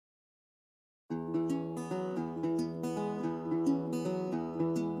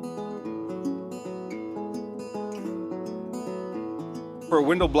For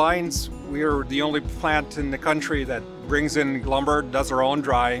window blinds, we are the only plant in the country that brings in lumber, does our own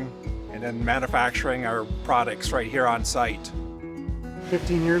drying, and then manufacturing our products right here on site.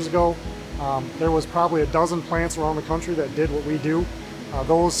 15 years ago, there was probably a dozen plants around the country that did what we do.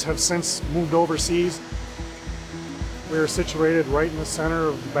 Those have since moved overseas. We are situated right in the center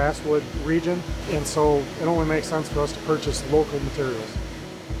of the basswood region, and so it only makes sense for us to purchase local materials.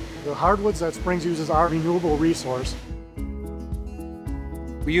 The hardwoods that Springs uses are a renewable resource.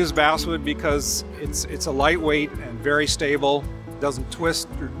 We use basswood because it's a lightweight and very stable, doesn't twist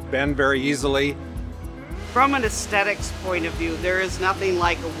or bend very easily. From an aesthetics point of view, there is nothing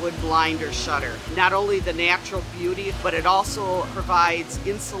like a wood blind or shutter. Not only the natural beauty, but it also provides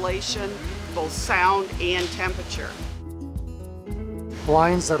insulation, both sound and temperature.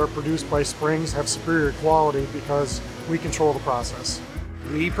 Blinds that are produced by Springs have superior quality because we control the process.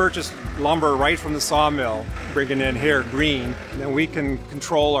 We purchase lumber right from the sawmill, bring it in here green, and then we can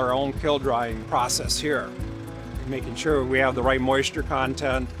control our own kill drying process here, making sure we have the right moisture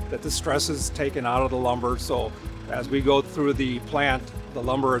content, that the stress is taken out of the lumber, so as we go through the plant, the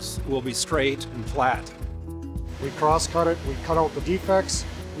lumber will be straight and flat. We cross-cut it, we cut out the defects,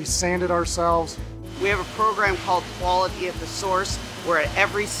 we sand it ourselves. We have a program called Quality at the Source, where at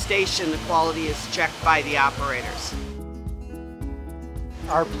every station the quality is checked by the operators.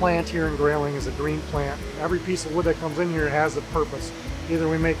 Our plant here in Grayling is a green plant. Every piece of wood that comes in here has a purpose. Either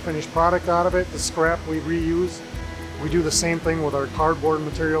we make finished product out of it, the scrap we reuse. We do the same thing with our cardboard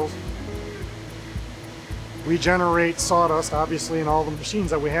materials. We generate sawdust, obviously, in all the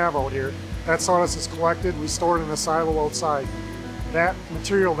machines that we have out here. That sawdust is collected, we store it in a silo outside. That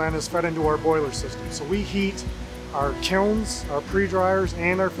material then is fed into our boiler system. So we heat our kilns, our pre-dryers,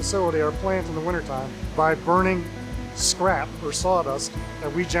 and our facility, our plant in the wintertime, by burning scrap or sawdust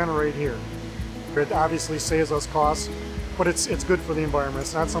that we generate here. It obviously saves us costs, but it's good for the environment.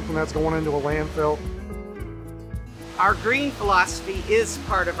 It's not something that's going into a landfill. Our green philosophy is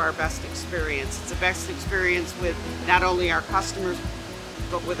part of our best experience. It's the best experience with not only our customers,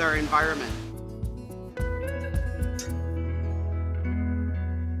 but with our environment.